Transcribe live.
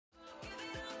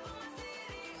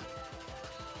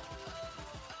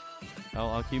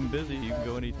I'll keep him busy. You can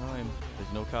go anytime.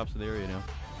 There's no cops in the area now.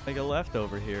 Make a left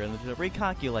over here, and they're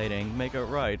recalculating. Make it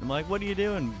right. I'm like, what are you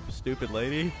doing, stupid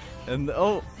lady? And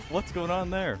oh, what's going on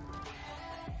there?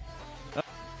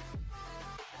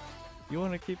 You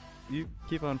wanna keep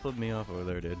on flipping me off over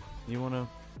there, dude? You wanna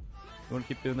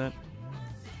keep doing that?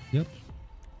 Yep.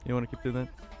 You wanna keep doing that?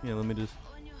 Yeah. Let me just.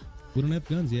 We don't have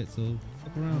guns yet, so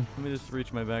fuck around. Let me just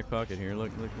reach my back pocket here.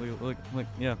 Look.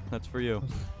 Yeah, that's for you.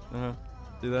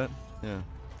 Do that? Yeah.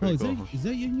 Oh, Cool. is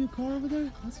that your new car over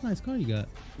there? That's a nice car you got.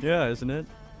 Yeah, isn't it?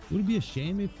 Would it be a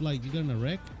shame if like you got in a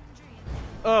wreck?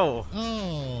 Oh.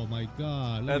 Oh my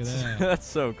God! Look at that. That's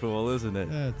so cool, isn't it?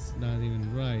 That's not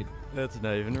even right. That's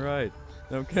not even right.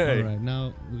 Okay. All right,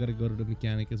 now we gotta go to the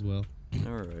mechanic as well.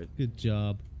 All right. Good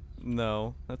job.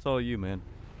 No, that's all you, man.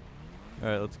 All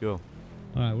right, let's go.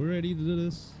 All right, we're ready to do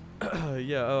this.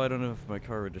 Yeah. Oh, I don't know if my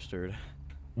car registered.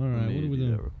 All right, what are we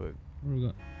doing? That real quick. Where we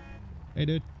go? Hey,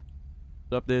 dude.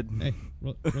 What's up, dude? Hey,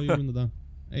 roll your window down.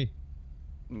 Hey.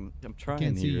 I'm trying.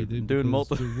 Can't see you, dude. Doing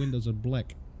multiple. Your windows are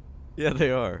black. Yeah,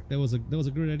 they are. That was a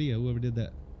great idea. Whoever did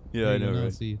that. Yeah, I know, now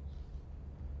right? See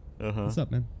you. What's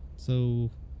up, man? So,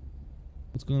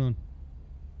 what's going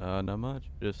on? Not much.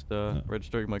 Just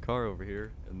registering my car over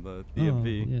here in the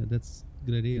DMV. Oh, yeah, that's a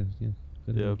good idea. Yeah,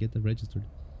 gotta get that registered.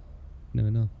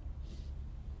 Never know.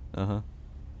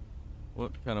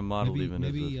 What kind of model is it?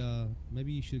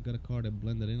 Maybe you should got a car that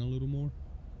blended in a little more.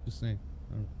 Just saying.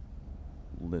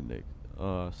 Linig.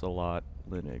 It's a lot.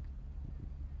 Linig.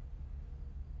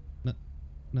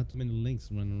 Not too many links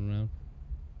running around.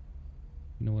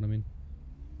 You know what I mean?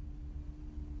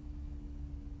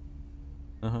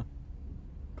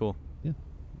 Cool. Yeah.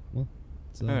 Well,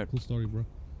 it's a right. cool story, bro.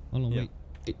 Hold on, Yeah.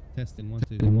 wait. Testing 1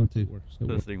 2. 1 2. Works.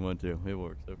 Testing 1 2. It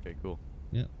works. Okay, cool.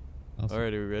 Yeah. Awesome. All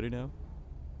right, are we ready now?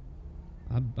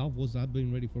 I've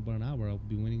been ready for about an hour. I'll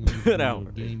be waiting on An hour.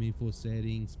 game info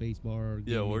settings, spacebar.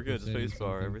 Yeah, we're good.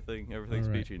 Spacebar. Everything's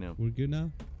right. peachy now. We're good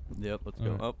now. Yep. Let's All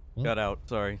go. right. Oh, Well- got out.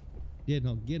 Sorry. Yeah,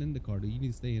 no, get in the car, dude. You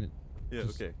need to stay in it. Yeah.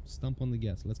 Just Okay. Stump on the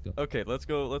gas. Let's go. Okay. Let's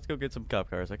go. Let's go get some cop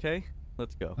cars. Okay.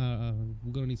 Let's go.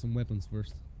 We're gonna need some weapons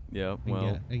first. Yeah. And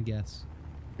Well, and gas.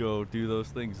 go do those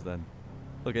things then.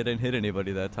 Look, I didn't hit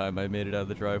anybody that time. I made it out of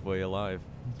the driveway alive.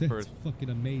 That's First. fucking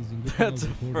amazing. That's a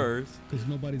first. Because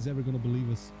nobody's ever gonna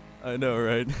believe us. I know,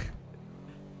 right?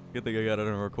 Good thing I got it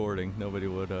on recording. Nobody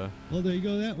would. Oh, there you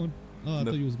go. That one. Oh, I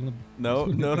No. thought you was gonna. No,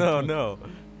 was no, gonna no, truck. no.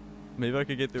 Maybe I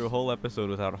could get through a whole episode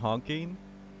without honking.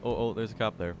 Oh, there's a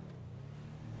cop there.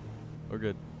 We're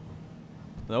good.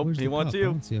 Nope, Where's he the wants cop? I you.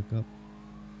 don't see a cop.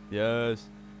 Yes.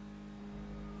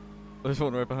 There's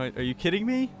one right behind. Are you kidding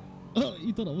me? Oh,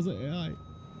 you thought I was an AI.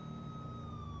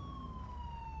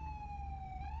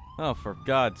 Oh, for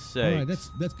God's sake. All right,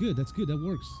 that's good. That's good. That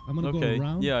works. I'm gonna okay. go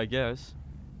around. Yeah, I guess.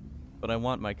 But I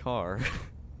want my car.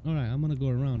 All right, I'm gonna go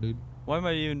around, dude. Why am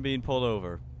I even being pulled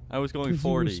over? I was going 'Cause you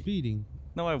 40. were speeding.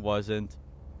 No, I wasn't.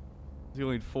 I was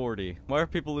going 40. Why are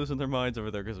people losing their minds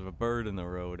over there because of a bird in the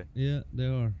road? Yeah, they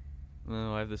are.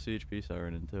 No, I have the CHP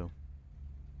siren in too.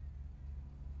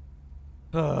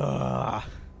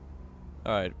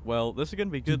 Alright, well, this is going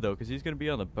to be good though, because he's going to be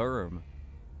on the berm.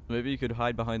 Maybe you could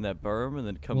hide behind that berm and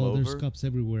then come well, over. there's cops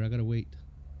everywhere. I gotta wait.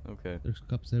 Okay. There's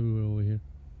cops everywhere over here.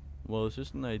 Well, it's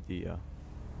just an idea.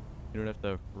 You don't have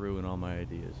to ruin all my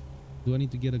ideas. Do I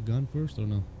need to get a gun first or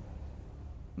no?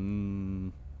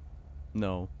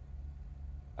 No.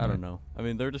 I don't know. I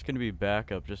mean, they're just going to be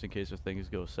backup just in case if things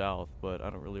go south, but I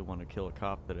don't really want to kill a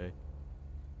cop today.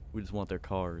 We just want their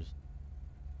cars.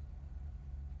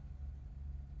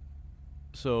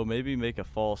 So maybe make a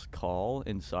false call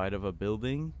inside of a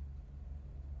building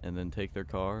and then take their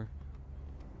car.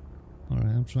 Alright,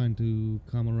 I'm trying to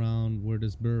come around where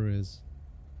this burr is.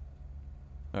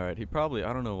 Alright, he probably,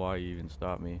 I don't know why he even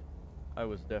stopped me. I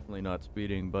was definitely not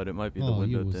speeding, but it might be the Oh,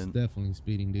 window you was tint. definitely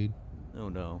speeding, dude. Oh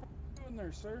no. Doing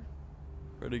there, sir?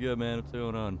 Pretty good, man. What's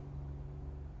going on?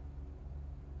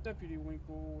 Deputy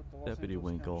Winkle with the Los Deputy Angeles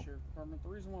Winkle. County Sheriff's Department. The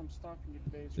reason why I'm stopping you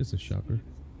today is Just a for your shocker. speed.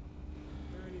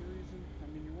 Is there any reason?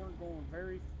 I mean, you weren't going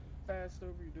very fast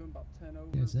over. You're doing about 10 over.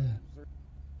 Yes, that. Is there-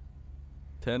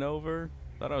 10 over?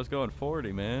 Thought I was going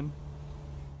 40, man.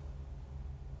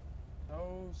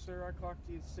 No, sir. I clocked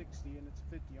you at 60 and it's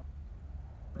 50.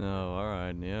 No,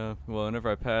 alright, yeah. Well, whenever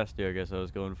I passed you, I guess I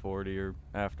was going 40 or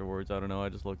afterwards. I don't know. I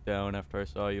just looked down after I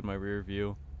saw you in my rear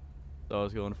view. So I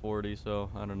was going 40, so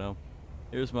I don't know.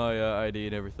 Here's my ID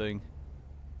and everything.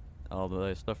 All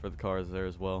the stuff for the cars there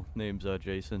as well. Name's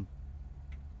Jason.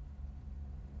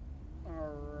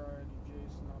 Alrighty,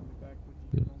 Jason. I'll be back with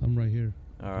you. Dude, I'm right here.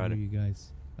 Alrighty. You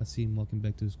guys. I see him walking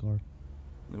back to his car.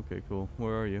 Okay, cool.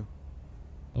 Where are you?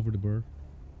 Over the burr.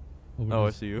 Over Oh, I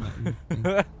this see you.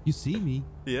 thing. You see me?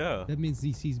 Yeah. That means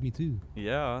he sees me too.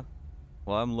 Yeah.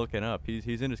 Well, I'm looking up.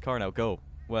 He's in his car now. Go.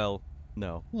 Well,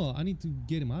 no. Well, I need to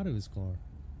get him out of his car.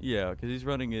 Yeah, because he's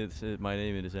running my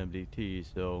name in his MDT,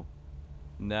 so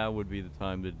now would be the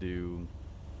time to do.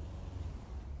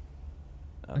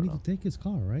 I I don't need know. to take his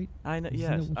car, right? I know. Isn't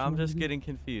that Yes, what you I'm want me just to do? getting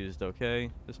confused.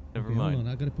 Okay, just never Okay, mind. hold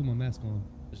on. I gotta put my mask on.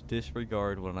 Just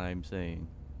disregard what I'm saying.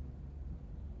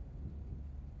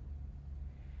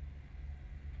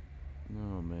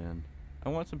 Oh man, I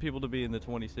want some people to be in the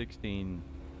 2016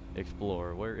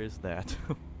 Explorer. Where is that?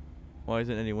 Why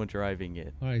isn't anyone driving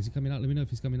it? All right, is he coming out? Let me know if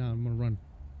he's coming out. I'm gonna run.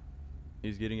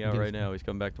 He's getting Get out his right car. now. He's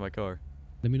coming back to my car.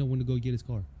 Let me know when to go get his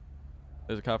car.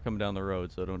 There's a cop coming down the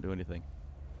road, so don't do anything.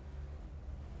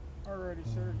 Alrighty,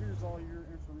 sir. Here's all your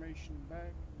information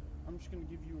back. I'm just gonna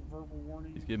give you a verbal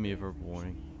warning. He's giving me a Going verbal through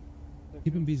warning. speed. That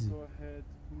Keep him you'll just busy. Go ahead.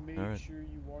 Make Alright. sure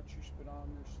you watch your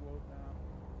speedometer, slow it down.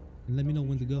 And let me know Don't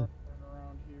when get to you go. running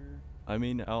around here. I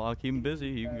mean, I'll keep him busy.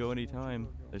 You can go anytime.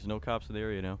 There's no cops in the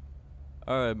area now.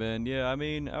 Alright, man. Yeah, I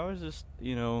mean, I was just,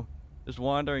 just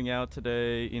wandering out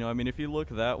today. I mean, if you look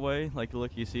that way, like,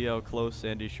 look, you see how close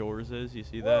Sandy Shores is? You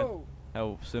see that? Whoa!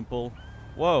 How simple?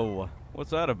 Whoa!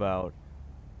 What's that about?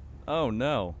 Oh,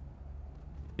 no.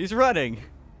 He's running!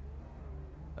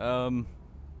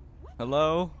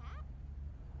 Hello?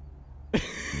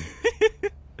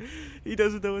 He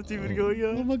doesn't know what's even going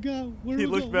on. Oh my god! Where He do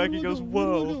I looks go? back, Where he do I goes, go? Where do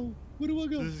I "Whoa." go? Where do I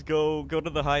go? Just go to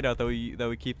the hideout that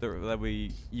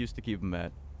we used to keep him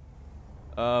at.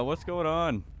 What's going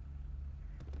on?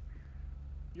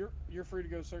 You're free to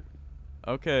go, sir.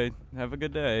 Okay, have a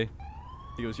good day.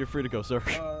 He goes, "You're free to go, sir."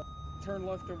 Turn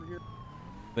left over here.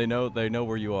 They know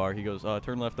where you are. He goes,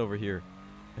 "Turn left over here."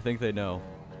 I think they know.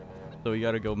 So you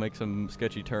gotta go make some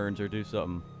sketchy turns or do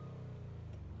something.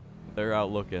 They're out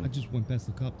I looking. just went past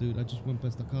the cop, dude. I just went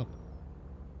past the cop.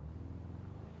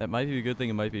 That might be a good thing,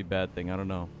 it might be a bad thing, I don't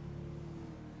know.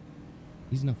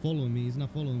 He's not following me. He's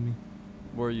not following me.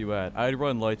 Where are you at? I'd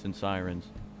run lights and sirens.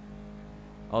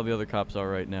 All the other cops are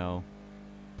right now.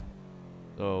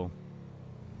 So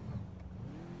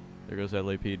there goes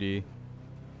LAPD.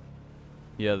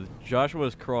 Yeah,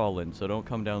 Joshua's crawling, so don't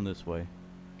come down this way.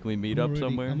 Can we meet up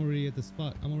somewhere? I'm already at the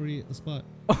spot.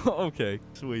 Okay,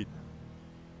 sweet.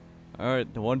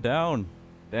 Alright, the one down.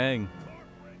 Dang.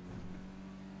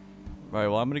 Alright,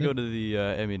 well, I'm gonna go to the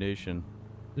ammunition.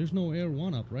 There's no Air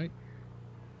 1 up, right?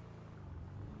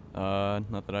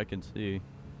 Not that I can see.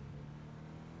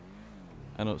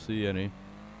 I don't see any.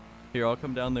 Here, I'll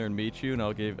come down there and meet you, and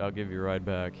I'll give you a ride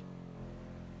back.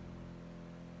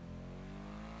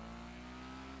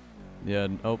 Yeah,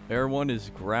 oh, Air 1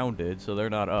 is grounded, so they're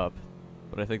not up.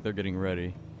 But I think they're getting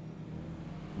ready.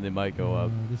 They might go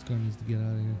up. This car needs to get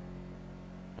out of here.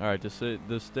 Alright, just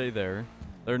stay there.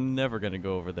 They're never gonna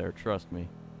go over there, trust me.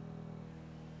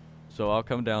 So I'll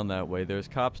come down that way. There's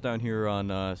cops down here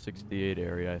on 68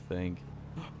 area, I think.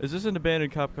 Is this an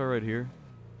abandoned cop car right here?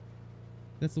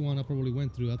 That's the one I probably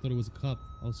went through. I thought it was a cop.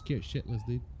 I was scared shitless,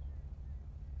 dude.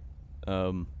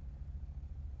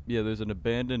 Yeah, there's an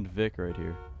abandoned Vic right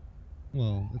here.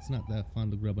 Well, it's not that fun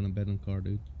to grab an abandoned car,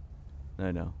 dude.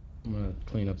 I know. I'm gonna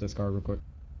clean up this car real quick.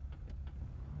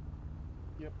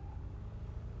 Yep.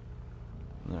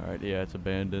 Alright, yeah, it's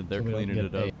abandoned. They're Somebody else cleaning get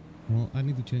it up. paid. Well, I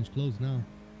need to change clothes now.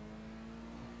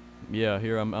 Yeah,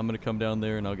 here, I'm gonna come down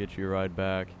there and I'll get you a ride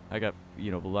back. I got,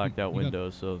 blacked out you got-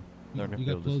 windows, so they're not You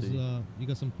gonna got be able to clothes. see. You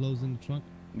got some clothes in the trunk.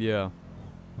 Yeah, Alright,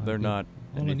 they're good. not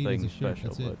All I need is anything a shirt, special,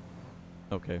 that's it.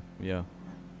 but okay, yeah.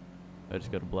 I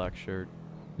just got a black shirt.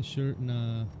 A shirt and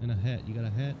a hat. You got a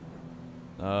hat?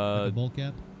 Like a ball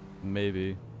cap?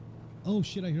 Maybe. Oh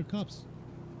shit! I hear cops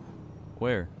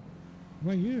Where?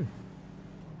 right here.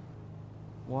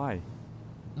 Why?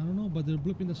 I don't know, but they're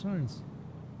blipping the sirens.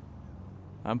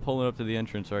 I'm pulling up to the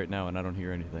entrance right now and I don't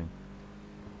hear anything.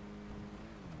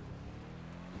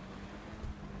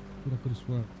 Dude, I could have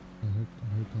swore I heard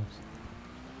cops.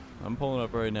 I'm pulling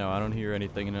up right now. I don't hear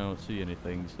anything and I don't see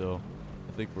anything, so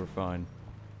I think we're fine.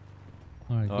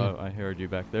 All right, Oh, good. I heard you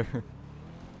back there.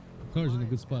 The car's in a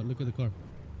good spot. Look at the car.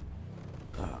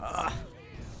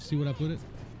 See what I put it?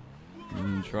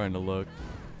 I'm trying to look.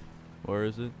 Where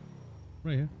is it?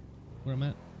 Right here. Where I'm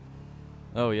at.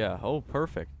 Oh, yeah. Oh,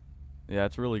 perfect. Yeah,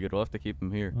 it's really good. We'll have to keep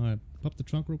him here. All right, pop the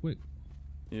trunk real quick.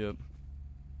 Yep.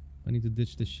 I need to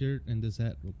ditch this shirt and this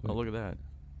hat real quick. Oh, look at that.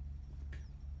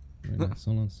 Very nice.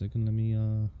 Hold on a second. Let me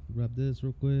grab this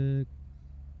real quick.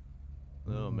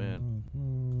 Oh, man.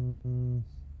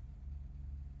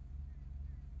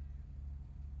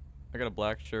 I got a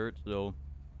black shirt, so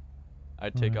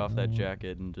I'd take Alright, off that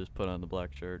jacket and just put on the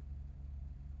black shirt.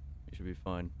 You should be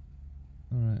fine.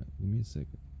 All right, give me a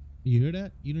second. You hear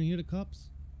that? You don't hear the cops?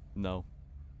 No.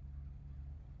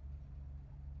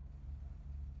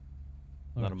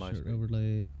 All Not right, on my shirt screen.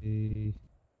 overlay.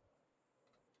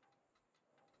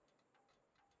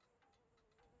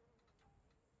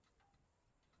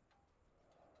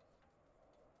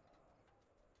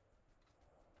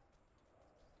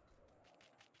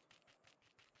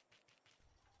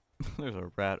 There's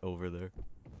a rat over there.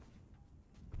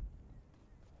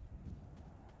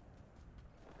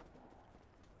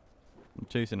 I'm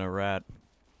chasing a rat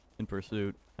in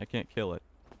pursuit. I can't kill it.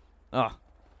 Ah!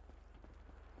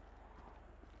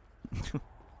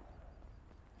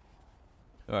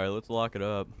 Alright, let's lock it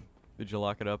up. Did you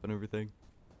lock it up and everything?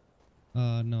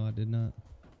 No, I did not.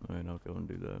 Alright, I'll go and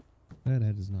do that. That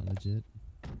head is not legit.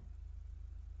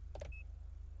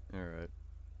 Alright.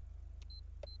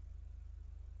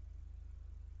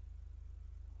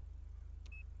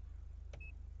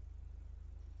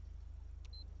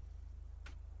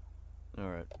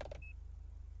 Alright.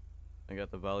 I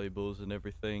got the valuables and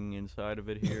everything inside of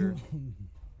it here.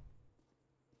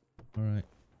 All right.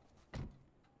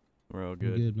 We're all We're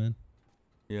good. good, man.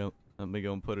 Yep. Let me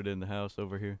go and put it in the house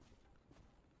over here.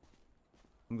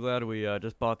 I'm glad we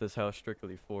just bought this house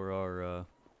strictly for our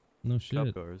No cop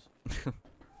shit. cars.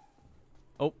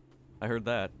 Oh, I heard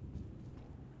that.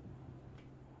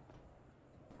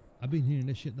 I've been hearing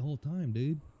this shit the whole time,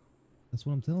 dude. That's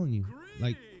what I'm telling you.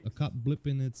 Like a cop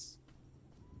blipping its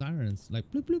sirens,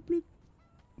 like bloop bloop bloop.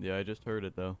 Yeah, I just heard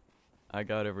it though. I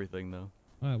got everything though.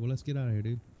 All right, well let's get out of here,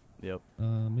 dude. Yep.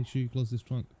 Make sure you close this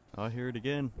trunk. I hear it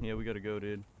again. Yeah, we gotta go,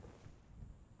 dude.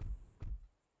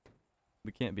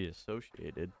 We can't be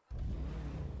associated.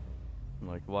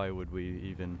 Like, why would we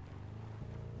even?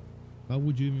 How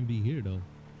would you even be here, though?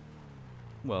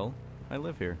 Well, I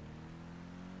live here.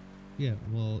 Yeah,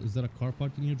 well, is that a car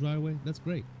parked in your driveway? That's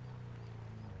great.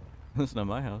 That's not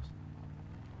my house.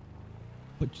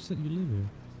 But you said you live here.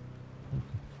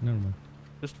 Okay, never mind.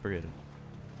 Just forget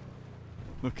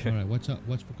it. Okay. All right, watch out.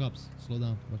 Watch for cops. Slow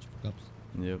down. Watch for cops.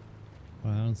 Yep.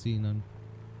 All right, I don't see none.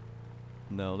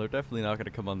 No, they're definitely not gonna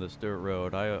come on this dirt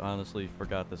road. I honestly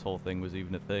forgot this whole thing was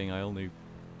even a thing. I only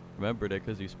remembered it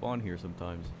because you spawn here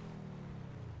sometimes.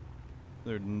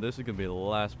 This is gonna be the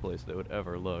last place they would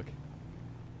ever look.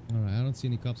 All right, I don't see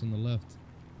any cops on the left.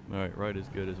 Alright, right is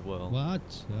good as well. Watch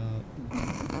out.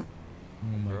 Oh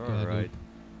my We're god. alright. Dude.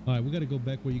 All right, we gotta go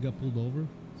back where you got pulled over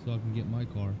so I can get my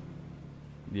car.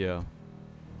 Yeah.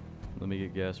 Let me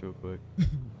get gas real quick.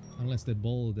 Unless they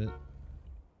bowled it.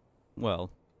 Well,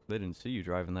 they didn't see you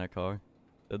driving that car,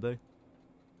 did they?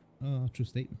 True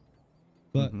statement.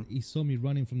 But Mhm. he saw me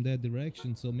running from that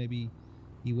direction, so maybe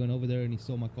he went over there and he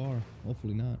saw my car.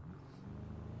 Hopefully not.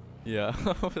 Yeah,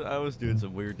 I was doing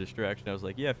some weird distraction. I was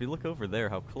like, yeah, if you look over there,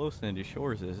 how close Sandy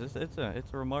Shores is,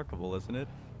 it's remarkable, isn't it?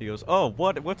 He goes, oh,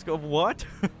 what? What?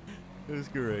 It was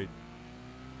great.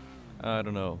 I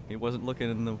don't know. He wasn't looking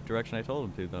in the direction I told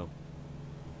him to, though.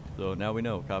 So now we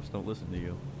know cops don't listen to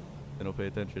you. They don't pay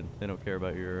attention. They don't care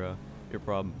about your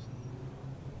problems.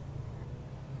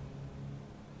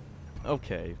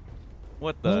 Okay.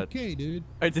 What the? Okay, dude.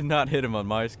 I did not hit him on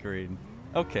my screen.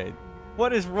 Okay.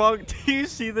 What is wrong? Do you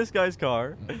see this guy's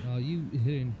car? You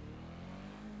hitting?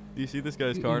 Do you see this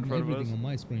guy's You car in hitting front of us? everything on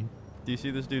my screen. Do you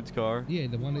see this dude's car? Yeah,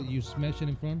 the one that you smashing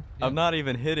in front. Yeah. I'm not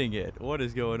even hitting it. What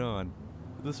is going on?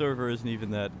 The server isn't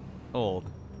even that old.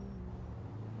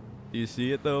 Do you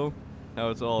see it though? How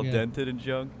it's all Yeah. dented and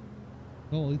junk?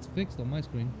 Oh, it's fixed on my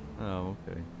screen. Oh,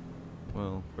 okay.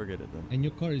 Well, forget it then. And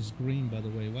your car is green, by the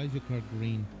way. Why is your car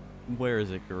green? Where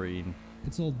is it green?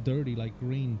 It's all dirty, like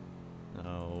green.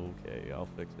 Oh, okay. I'll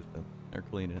fix it then. Or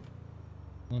clean it.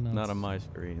 Oh, no, Not it's- on my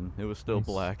screen. It was still Nice.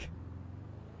 black.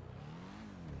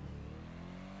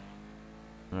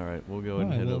 Alright, we'll go ahead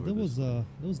and Alright, head well, over this. that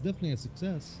was definitely a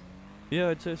success. Yeah,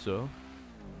 I'd say so.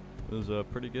 It was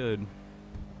pretty good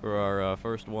for our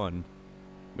first one.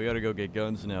 We gotta go get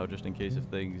guns now, just in case if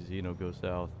things, go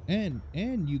south. And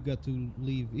you got to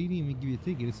leave. He didn't even give you a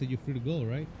ticket. He said you're free to go,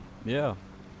 right? Yeah,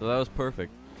 so that was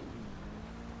perfect.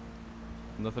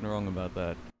 Nothing wrong about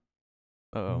that.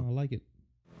 Uh-oh. I like it.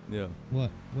 Yeah,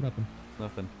 What? What happened?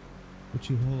 nothing. What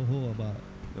you ho about?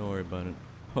 Don't worry about it.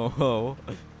 Ho ho.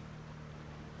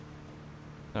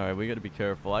 Alright, we gotta be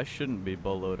careful. I shouldn't be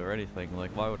bullied or anything.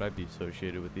 Like, why would I be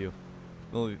associated with you?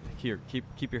 Well, here,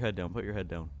 keep your head down. Put your head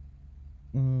down.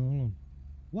 Hold on.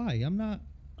 Why? I'm not.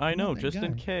 I I'm know, not that just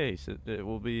in guy. case.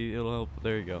 It'll help.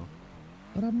 There you go.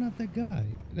 But I'm not that guy.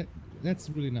 That's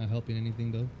really not helping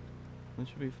anything, though. That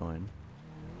should be fine.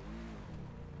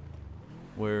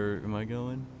 Where am I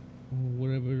going?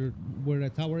 Where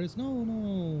that tower is?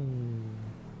 No.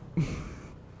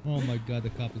 Oh my god, the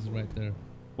cop is right there.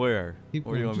 Where? Keep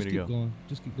Where do you going. want me Just to keep go? going.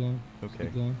 Just keep going. Just Okay.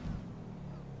 keep going.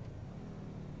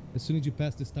 As soon as you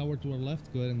pass this tower to our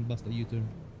left, go ahead and bust a U-turn.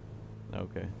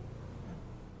 Okay.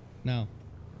 Now.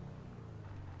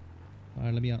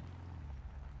 Alright, let me out.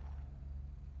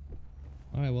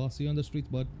 Alright, well, I'll see you on the streets,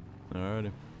 bud.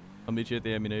 Alrighty. I'll meet you at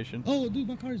the ammunition. Oh, dude,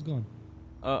 my car is gone.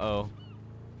 Uh-oh.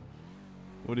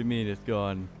 What do you mean it's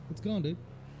gone? It's gone, dude.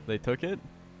 They took it?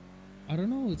 I don't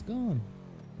know, it's gone.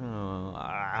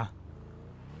 Oh,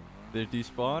 Did it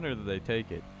despawn or did they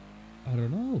take it? I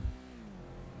don't know.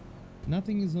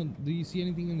 Nothing is on. Do you see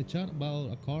anything in the chat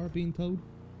about a car being towed?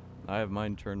 I have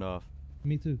mine turned off.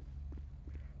 Me too.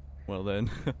 Well then.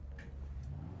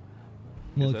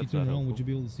 Well, if you that's turn not around, would helpful. you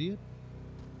be able to see it?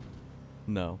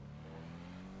 No.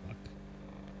 Fuck.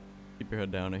 Keep your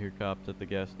head down. I hear cops at the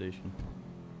gas station.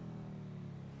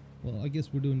 Well, I guess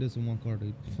we're doing this in one car,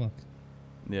 dude. Fuck.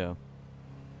 Yeah.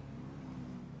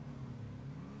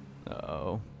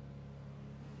 Uh-oh.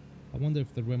 I wonder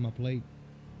if they ran my plate.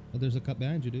 Oh, there's a cop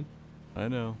behind you, dude. I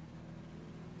know.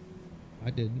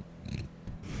 I didn't.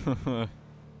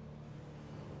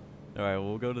 Alright,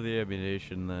 we'll go to the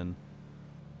ammunition then.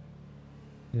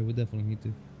 Yeah, we definitely need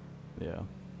to. Yeah.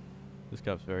 This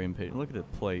cop's very impatient. Look at the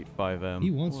plate, 5M.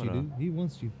 He wants What you, a- dude. He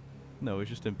wants you. No, he's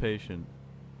just impatient.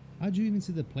 How'd you even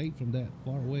see the plate from that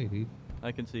far away, dude?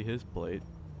 I can see his plate.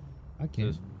 I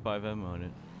can't. There's 5M on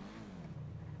it.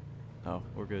 Oh,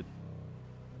 we're good.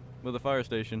 Well, the fire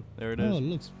station. There it Oh, is. it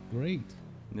looks great.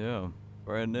 Yeah.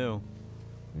 Brand new.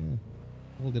 Yeah.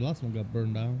 Well, the last one got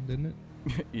burned down, didn't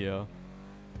it? Yeah.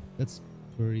 That's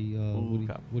pretty, Ooh,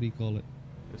 what do you call it?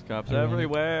 There's cops Ironic.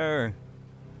 everywhere.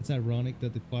 It's ironic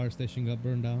that the fire station got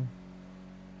burned down.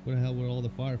 Where the hell were all the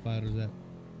firefighters at?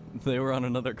 They were on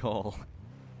another call.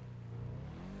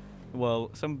 Well,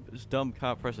 some dumb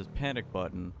cop pressed his panic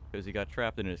button because he got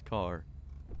trapped in his car.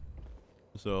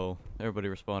 So everybody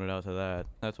responded out to that.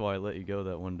 That's why I let you go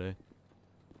that one day.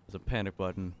 It's a panic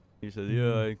button. He said,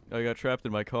 yeah, I got trapped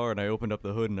in my car and I opened up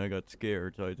the hood and I got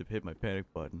scared, so I had to hit my panic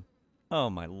button. Oh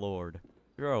my lord.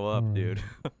 Grow up, Alright. dude.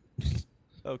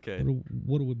 Okay.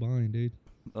 What are we buying, dude?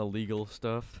 Illegal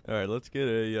stuff. Alright, let's get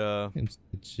a, Damn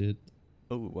shit.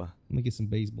 oh, Let me get some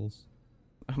baseballs.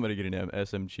 I'm gonna get an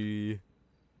SMG.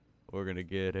 We're gonna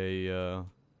get a,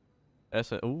 an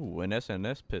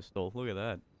SNS pistol. Look at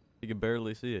that. You can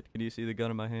barely see it. Can you see the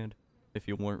gun in my hand? If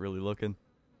you weren't really looking.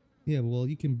 Yeah, well,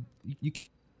 you can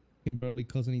barely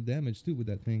cause any damage too with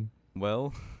that thing.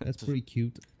 Well, That's pretty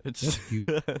cute. it's That's cute.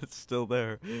 it's still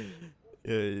there.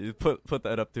 Yeah, you put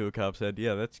that up to a cop's head.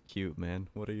 Yeah, that's cute, man.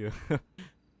 What are you?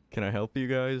 Can I help you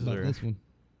guys, About or this one.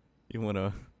 you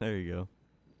wanna? There you go.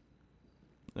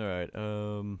 All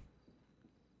right.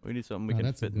 We need something we Nah, can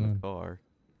that's a fit in the gun. car.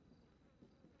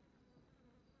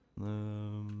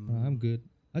 I'm good.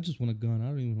 I just want a gun. I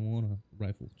don't even want a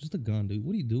rifle. Just a gun, dude.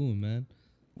 What are you doing, man?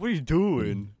 What are you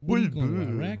doing? What are you doing? going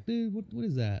to Iraq, dude? What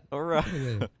is that? All right. Get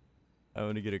away. I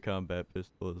want to get a combat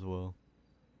pistol as well.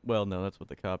 Well, no, that's what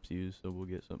the cops use, so we'll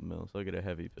get something else. I'll get a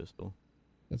heavy pistol.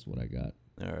 That's what I got.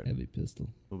 All right, Heavy pistol.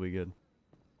 we'll be good.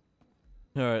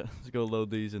 All right, let's go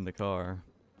load these in the car.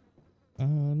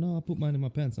 No, I put mine in my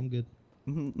pants. I'm good.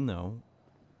 No.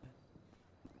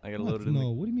 I gotta What? load it in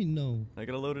No, what do you mean no? I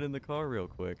gotta load it in the car real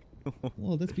quick.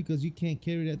 Well, that's because you can't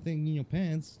carry that thing in your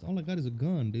pants. All I got is a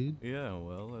gun, dude. Yeah,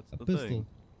 well, that's A the pistol. thing.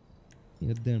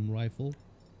 Yeah, damn rifle.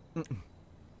 All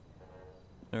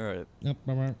right, Yep,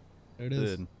 there it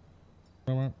is. good.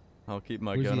 Where's I'll keep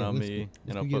my Where's gun he at? on Let's me, go- let's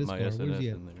and go I'll get put his my car. Where's SNS he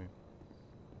at? in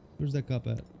there. that cop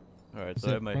at? All right, Is so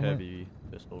I it have my from where? heavy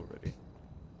pistol ready.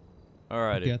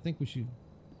 Alrighty, Okay, I think we should.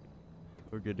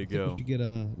 we're good to I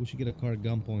think go. we should get a car at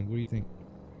gunpoint. What do you think?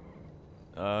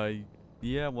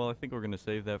 Yeah, well, I think we're gonna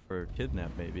save that for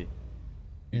kidnap, maybe.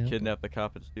 Yeah. Kidnap the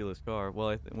cop and steal his car.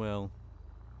 Well, well,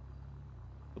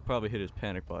 he'll probably hit his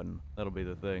panic button. That'll be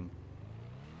the thing.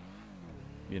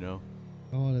 You know?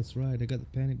 Oh, that's right. I got the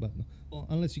panic button. Well,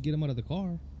 unless you get him out of the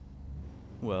car.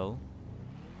 Well,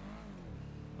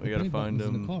 we The gotta panic find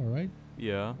button's him. in the car, right?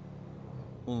 Yeah.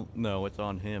 Well, no, it's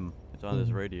on him. It's on his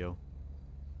Mhm. radio.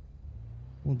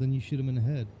 Well, then you shoot him in the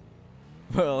head.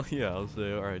 Well, yeah, I'll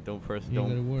say, all right, don't You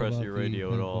gotta worry press about your the radio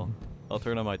at panic all. button. I'll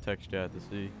turn on my text chat to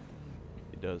see if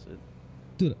he does it.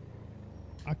 Dude,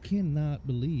 I cannot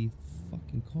believe the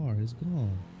fucking car is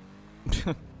gone.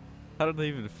 How did they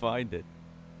even find it?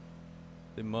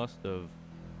 They must have.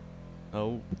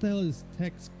 Oh, What the hell is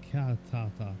text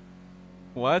catata?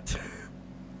 what?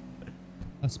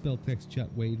 I spelled text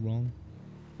chat Wade wrong.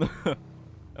 I'm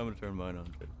gonna turn mine on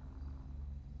too.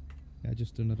 Yeah, I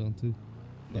just turned it on too.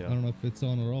 But Yeah. I don't know if it's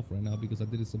on or off right now because I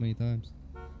did it so many times.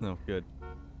 No, good.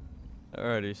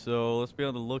 Alrighty, so let's be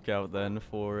on the lookout then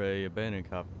for a abandoned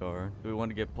cop car. Do we want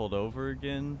to get pulled over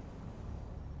again?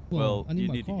 Well, I need you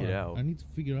my need car. to get out. I need to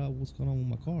figure out what's going on with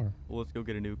my car. Well, let's go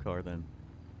get a new car then.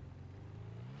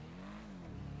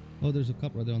 Oh, there's a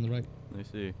cop right there on the right. Let me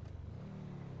see.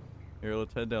 Here,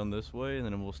 let's head down this way, and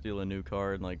then we'll steal a new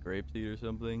car in like Grapeseed or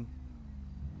something.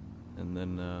 And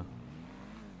then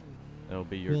that'll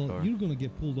be your car. Well, you're gonna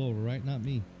get pulled over, right? Not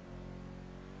me.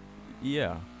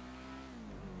 Yeah.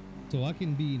 So I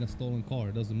can be in a stolen car.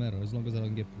 It doesn't matter as long as I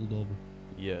don't get pulled over.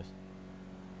 Yes.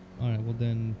 All right. Well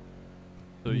then.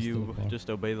 So let me steal you a car. just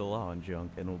obey the law and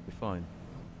junk, and we'll be fine.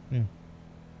 Yeah.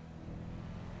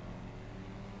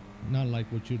 Not like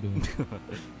what you're doing.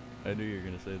 I knew you were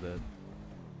gonna say that.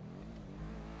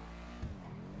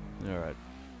 All right.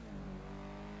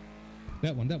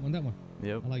 That one.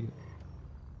 Yep. I like it.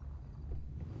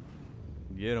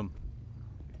 Get him.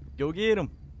 Go get him,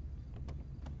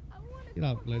 Get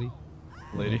out, lady.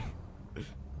 lady.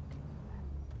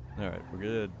 All right, we're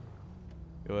good.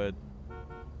 Go ahead.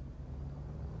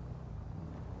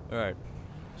 All right.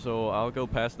 So I'll go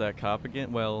past that cop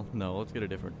again. Well, no, let's get a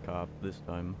different cop this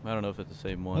time. I don't know if it's the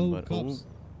same one, Oh, but cops.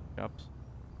 cops.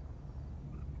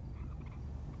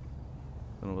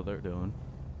 I don't know what they're doing.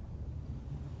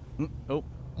 Oh,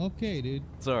 Okay, dude.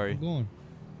 sorry. I'm going.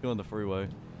 Go on the freeway.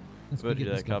 Let's go Bet get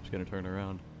you this that guy. cop's gonna turn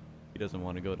around. He doesn't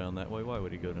want to go down that way. Why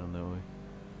would he go down that way?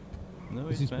 No,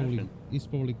 'Cause he's he's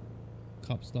probably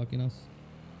cop stalking us.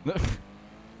 smashing.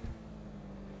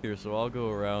 Here, so I'll go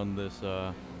around this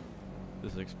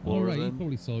this All Explorer right, he then.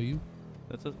 probably saw you.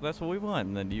 That's what we want,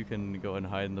 and then you can go and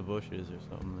hide in the bushes or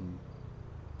something and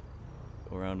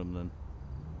go around him then.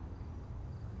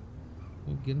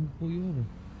 We'll get him to pull you over.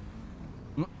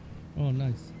 Mm. Oh,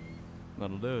 nice.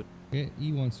 That'll do it. Yeah,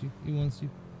 he wants you. He wants you.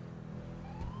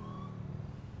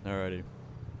 Alrighty.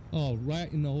 Oh,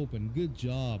 right in the open. Good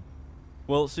job.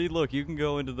 Well, see, look, you can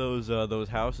go into those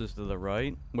houses to the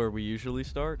right where we usually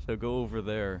start. So go over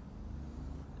there,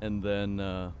 and then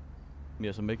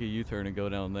yeah, so make a U-turn and go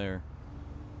down there.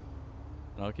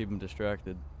 And I'll keep him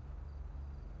distracted.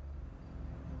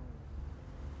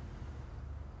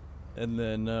 And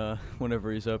then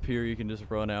whenever he's up here, you can just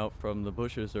run out from the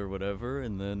bushes or whatever,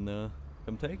 and then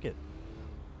come take it.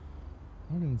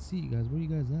 I don't even see you guys. Where you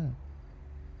guys at?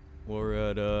 We're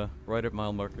at right at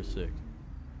mile marker 6,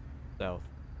 south.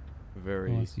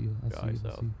 Very Oh, I see you. I see guy you. I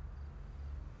south. see you.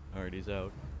 Alright, he's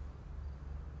out.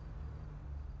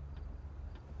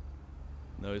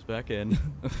 No, he's back in.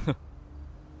 Did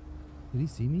he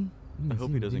see me? I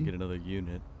hope he doesn't get another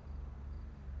unit.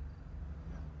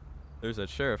 There's that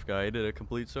sheriff guy. He did a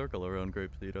complete circle around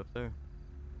Grapeseed up there.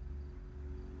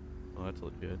 Oh, that's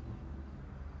legit.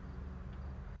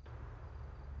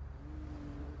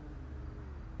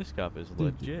 This cop is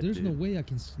legit, There's dude. no way I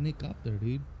can sneak up there,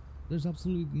 dude. There's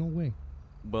absolutely no way.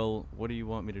 Well, what do you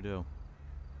want me to do?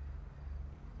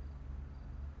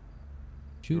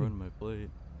 Shoot Run him. my plate.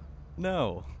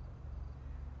 No.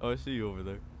 Oh, I see you over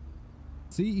there.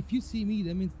 See, if you see me,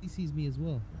 that means he sees me as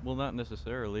well. Well, not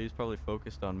necessarily. He's probably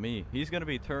focused on me. He's going to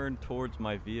be turned towards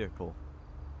my vehicle.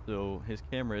 So his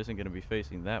camera isn't going to be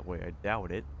facing that way. I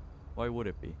doubt it. Why would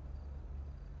it be?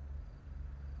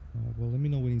 Well, let me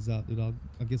know when he's out, dude.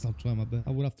 I guess I'll try my best.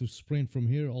 I would have to sprint from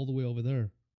here all the way over there.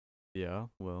 Yeah,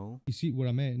 well, You see where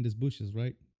I'm at in these bushes,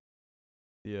 right?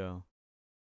 yeah.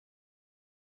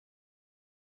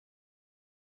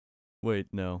 Wait,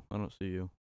 no, I don't see you.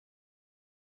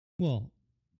 Well,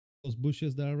 those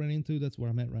bushes that I ran into, that's where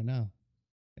I'm at right now.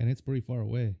 And it's pretty far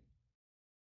away.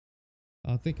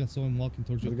 I think I saw him walking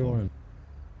towards your How's it car. going?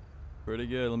 Pretty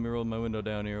good. Let me roll my window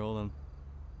down here. Hold on.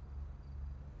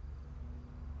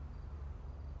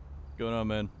 What's going on,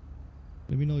 man?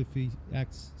 Let me know if he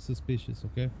acts suspicious,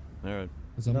 okay? All right.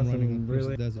 Because I'm running across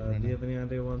really. the desert right Do you now. have any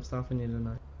idea why I'm stopping you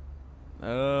tonight?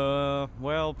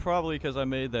 Well, probably because I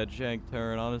made that jank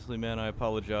turn. Honestly, man, I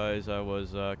apologize. I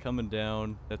was coming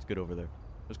down. That's good over there.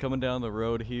 I was coming down the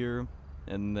road here,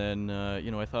 and then,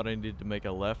 you know, I thought I needed to make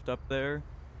a left up there.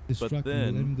 Distract him, then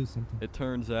let him do something. It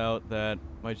turns out that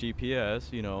my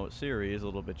GPS, you know, Siri is a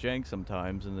little bit jank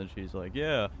sometimes, and then she's like,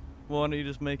 yeah, well, why don't you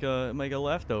just make a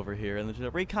left over here? And then she's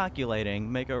like, recalculating,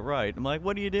 make a right. I'm like,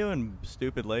 what are you doing,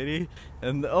 stupid lady?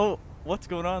 And, oh, what's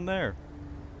going on there?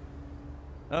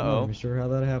 I'm Uh-oh. not even sure how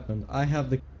that happened. I have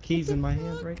the keys in my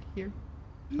hand right here.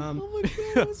 Oh my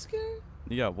god, I'm scared.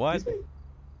 You got what? Excuse me?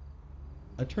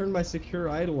 I turned my secure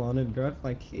idle on and grabbed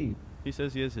my key. He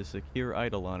says he has his secure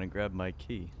idle on and grabbed my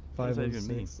key. What does that even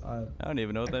mean? 506. I don't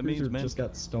even know what My that means, cruiser man. just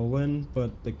got stolen,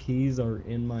 but the keys are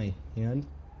in my hand.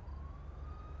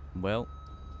 Well,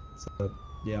 So,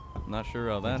 yeah. not sure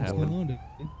how that What's happened. going on,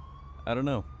 dude? I don't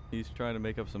know. he's trying to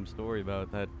make up some story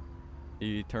about that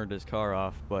he turned his car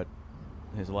off, but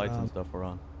his lights and stuff were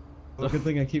on. Well, good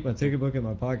thing I keep my ticket book in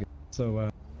my pocket. So,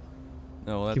 Oh,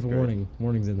 well, that's keep a great.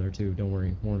 warnings in there too. Don't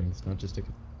worry, warnings, not just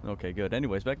tickets. Okay, good.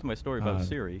 Anyways, back to my story about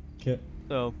Siri.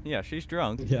 So, yeah, she's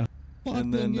drunk. Yeah. Fuck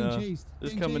And them then getting chased. just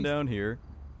Getting coming chased. down here,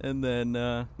 and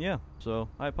then yeah. So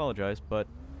I apologize, but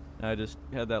I just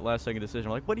had that last second decision.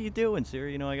 I'm like, what are you doing,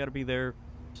 Siri? You know, I gotta be there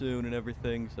soon and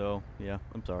everything. So yeah,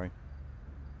 I'm sorry.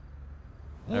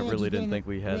 Oh, I really just got didn't in a think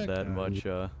we had wreck. that much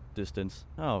distance.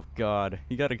 Oh God,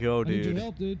 you gotta go, I need your dude.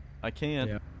 help, dude. I can't.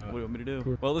 Yeah. What do you want me to do?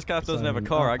 Cool. Well, this cop doesn't have a So,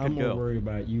 car. I I'm could more go. worried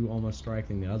about you almost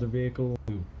striking the other vehicle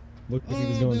who looked like he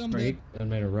was Oh, going damn, straight and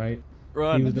made a right. He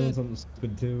Run. was I'm doing dead. something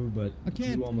stupid too, but I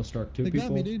can't. you almost struck two They people.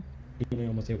 got me, dude. He only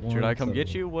almost hit one. Should I come so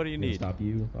get you? What do you didn't need? Stop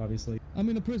you, obviously. I'm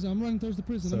in the prison. I'm running towards the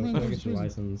prison. So I'm can running I towards get the your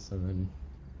prison. license and then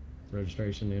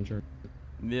registration, insurance?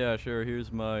 Yeah, sure.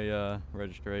 Here's my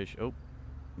registration. Oh,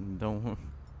 don't.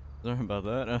 Sorry about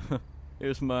that.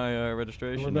 Here's my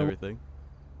registration and no- everything.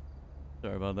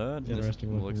 Sorry about that. Just a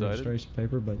Interesting little looking excited. registration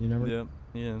paper, but you never. Yeah,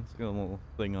 yeah. It's got a little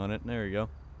thing on it. There you go.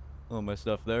 All my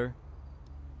stuff there.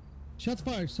 Shots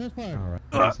fired. Shots fired. All right.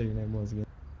 What did you say your name was again?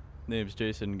 Name's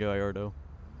Jason Gallardo.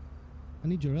 I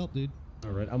need your help, dude.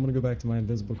 All right. I'm gonna go back to my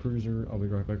invisible cruiser. I'll be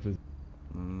right back with.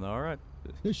 All right.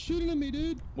 They're shooting at me,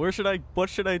 dude. Where should I? What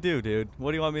should I do, dude?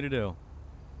 What do you want me to do?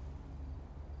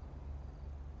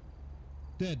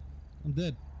 Dead. I'm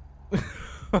dead.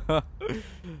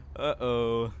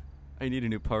 Uh-oh. I need a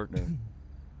new partner.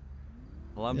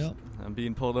 Well, Yep. I'm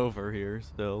being pulled over here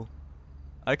still.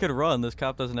 I could run. This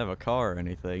cop doesn't have a car or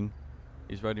anything.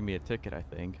 He's writing me a ticket, I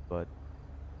think, but.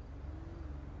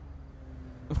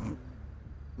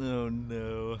 Oh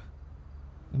no.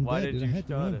 I'm Why dead, did dude. I you had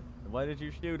to shoot run. it? Why did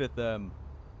you shoot at them?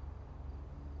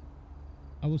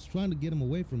 I was trying to get them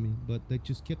away from me, but they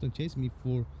just kept on chasing me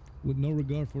with no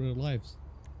regard for their lives.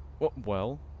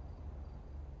 Well.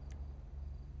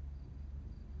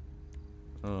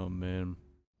 Oh man.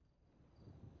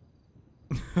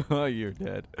 You're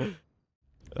dead.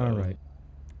 All right.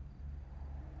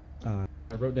 I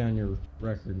wrote down your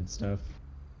record and stuff.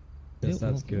 Guess Yeah,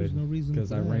 well, that's there's good. no reason Because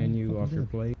for I that. ran I'm you fucking off your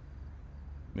dead. plate.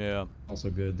 Yeah. Also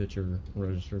good that you're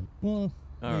registered. Well,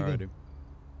 there you go. Alrighty.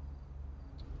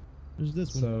 There's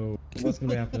this one. So what's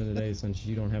gonna be happening today since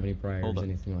you don't have any priors, Hold on.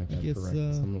 anything like that? guess, Correct. So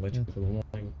I'm gonna let you yeah. for the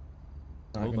warning.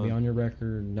 Not Hold gonna be on. on your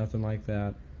record, nothing like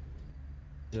that.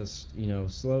 Just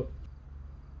slow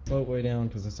it way down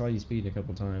because I saw you speeding a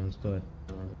couple times, but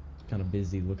kind of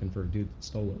busy looking for a dude that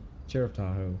stole it. Sheriff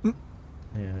Tahoe,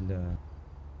 and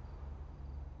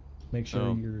make sure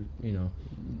Oh. you're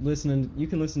listening. You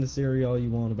can listen to Siri all you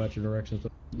want about your directions,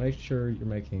 but make sure you're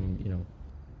making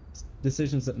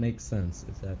decisions that make sense.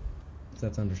 If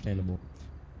that's understandable.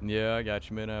 Yeah, I got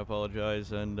you, man. I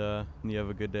apologize, and you have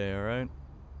a good day, alright?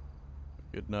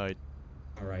 Good night.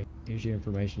 All right, here's your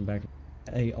information back.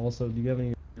 Hey, also, do you have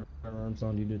any firearms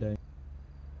on you today?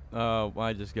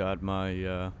 I just got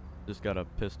my, just got a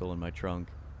pistol in my trunk,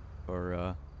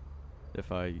 or,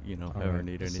 if I, All ever right,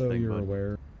 need anything, so you're but...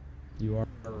 aware, you are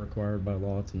required by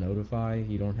law to notify.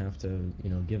 You don't have to,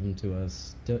 give them to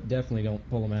us. Definitely don't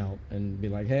pull them out and be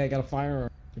like, hey, I got a firearm.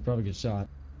 You probably get shot.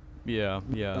 Yeah,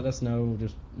 yeah. Let us know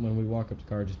just when we walk up to the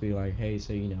car. Just be like, hey,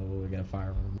 so we got a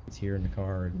firearm. It's here in the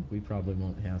car, and we probably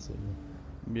won't hassle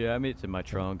you. Yeah, I mean, it's in my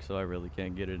trunk, so I really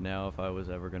can't get it now if I was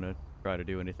ever gonna try to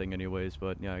do anything anyways,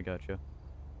 but yeah, I gotcha.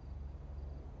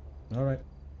 All right.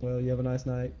 Well, you have a nice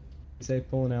night. Be safe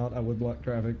pulling out. I would block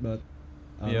traffic, but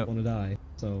I Yep. don't want to die.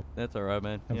 So That's alright,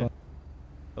 man. Have Yeah. fun.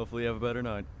 Hopefully you have a better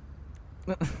night.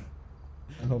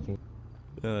 hopefully.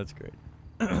 Yeah, that's great.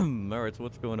 Alright, so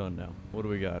what's going on now? What do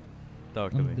we got?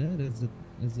 Talk to I'm me. dead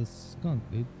as a skunk,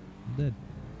 dude. I'm dead.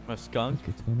 A skunk? That's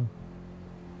what's going on.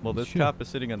 Well, this Sure. cop is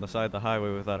sitting on the side of the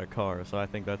highway without a car, so I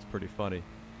think that's pretty funny.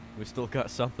 We still got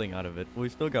something out of it. We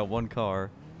still got one car,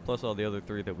 plus all the other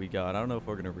 3 that we got. I don't know if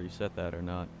we're going to reset that or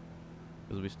not,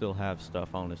 because we still have stuff,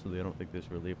 honestly. I don't think there's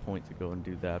really a point to go and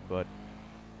do that, but...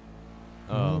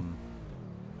 Well,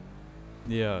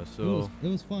 yeah, so it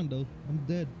was fun though. I'm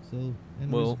dead, so ain't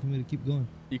no Well- reason for me to keep going.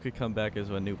 you could come back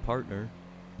as a new partner.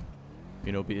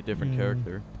 Be a different Yeah.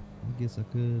 character. I guess I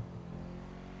could.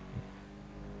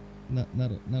 Not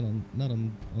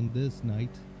on this night.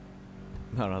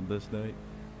 Not on this night.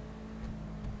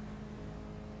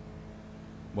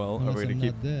 Well, are Unless we I'm going to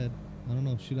keep... not dead. I don't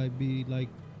know. Should I be like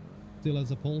still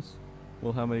as a pulse?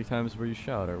 Well, how many times were you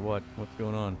shot, or what? What's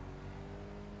going on?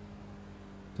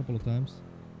 A couple of times.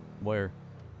 Where?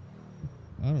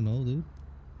 I don't know, dude.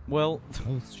 Well, I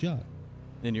was shot.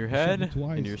 in your Shot me head?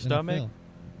 twice In your and I stomach? fell.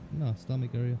 No,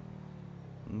 stomach area.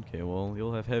 Okay, well,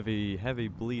 you'll have heavy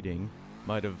bleeding.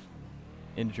 might have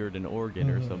injured an organ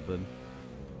or Uh-huh. something.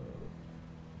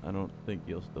 I don't think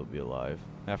you'll still be alive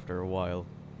after a while.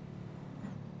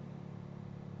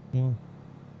 Well,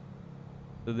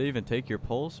 Did they even take your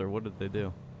pulse, or what did they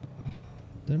do?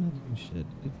 they're not doing shit.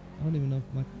 I don't even know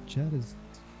if my chat is.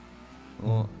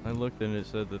 Well, I looked and it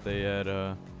said that they had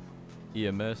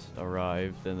EMS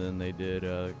arrived, and then they did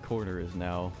coroner is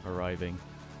now arriving.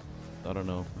 I don't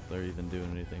know if they're even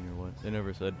doing anything or what. They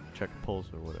never said check pulse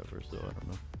or whatever, so I don't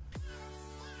know.